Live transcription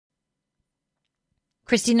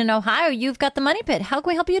Christine in Ohio, you've got the Money Pit. How can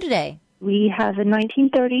we help you today? We have a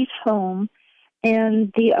 1930s home,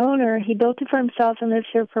 and the owner, he built it for himself and lives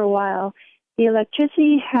here for a while. The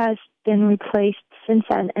electricity has been replaced since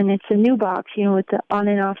then, and it's a new box, with the on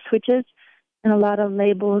and off switches and a lot of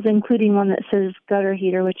labels, including one that says gutter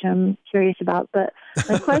heater, which I'm curious about. But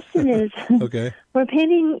my question is, okay, we're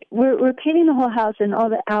painting the whole house, and all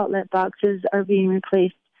the outlet boxes are being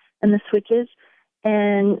replaced, and the switches,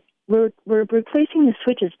 and we're replacing the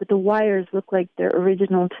switches, but the wires look like they're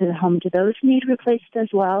original to the home. Do those need replaced as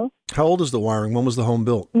well? How old is the wiring? When was the home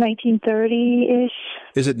built? 1930-ish.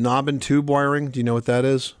 Is it knob and tube wiring? Do you know what that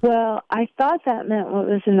is? Well, I thought that meant what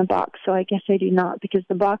was in the box, so I guess I do not, because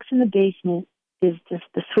the box in the basement is just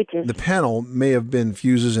the switches. The panel may have been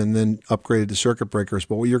fuses and then upgraded to circuit breakers,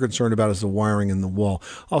 but what you're concerned about is the wiring in the wall.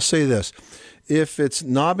 I'll say this. If it's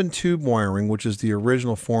knob and tube wiring, which is the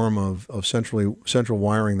original form of central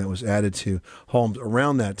wiring that was added to homes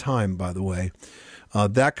around that time, by the way,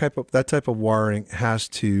 that type of wiring has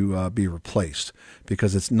to be replaced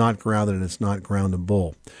because it's not grounded and it's not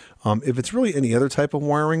groundable. If it's really any other type of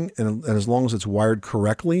wiring, and as long as it's wired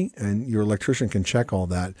correctly and your electrician can check all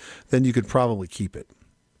that, then you could probably keep it.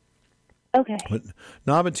 Okay. But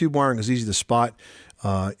knob and tube wiring is easy to spot.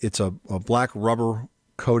 It's a black rubber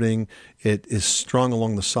coating. It is strung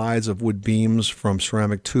along the sides of wood beams from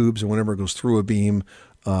ceramic tubes, and whenever it goes through a beam,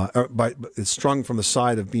 it's strung from the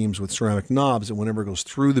side of beams with ceramic knobs, and whenever it goes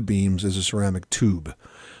through the beams is a ceramic tube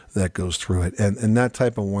that goes through it. And that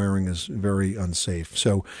type of wiring is very unsafe.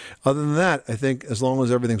 So other than that, I think as long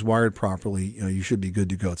as everything's wired properly, you should be good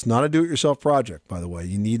to go. It's not a do-it-yourself project, by the way.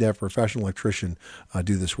 You need to have a professional electrician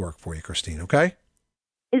do this work for you, Christine, okay?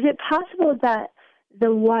 Is it possible that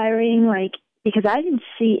the wiring, because I didn't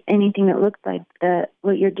see anything that looked like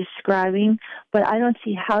what you're describing, but I don't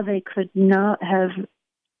see how they could have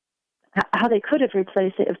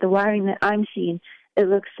replaced it if the wiring that I'm seeing, it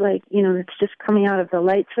looks like, it's just coming out of the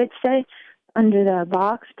light switch, say, under the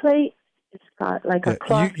box plate. It's got like a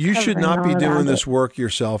cloth. You should not be doing this work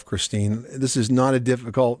yourself, Christine. This is not a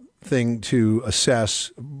difficult thing to assess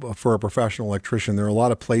for a professional electrician. There are a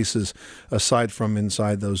lot of places aside from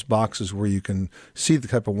inside those boxes where you can see the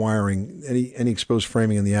type of wiring. Any exposed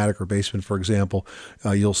framing in the attic or basement, for example,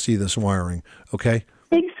 you'll see this wiring. Okay?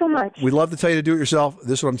 Thanks so much. We'd love to tell you to do it yourself.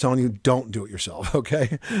 This is what I'm telling you. Don't do it yourself.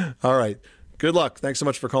 Okay? All right. Good luck. Thanks so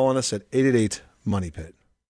much for calling us at 888-MONEY-PIT.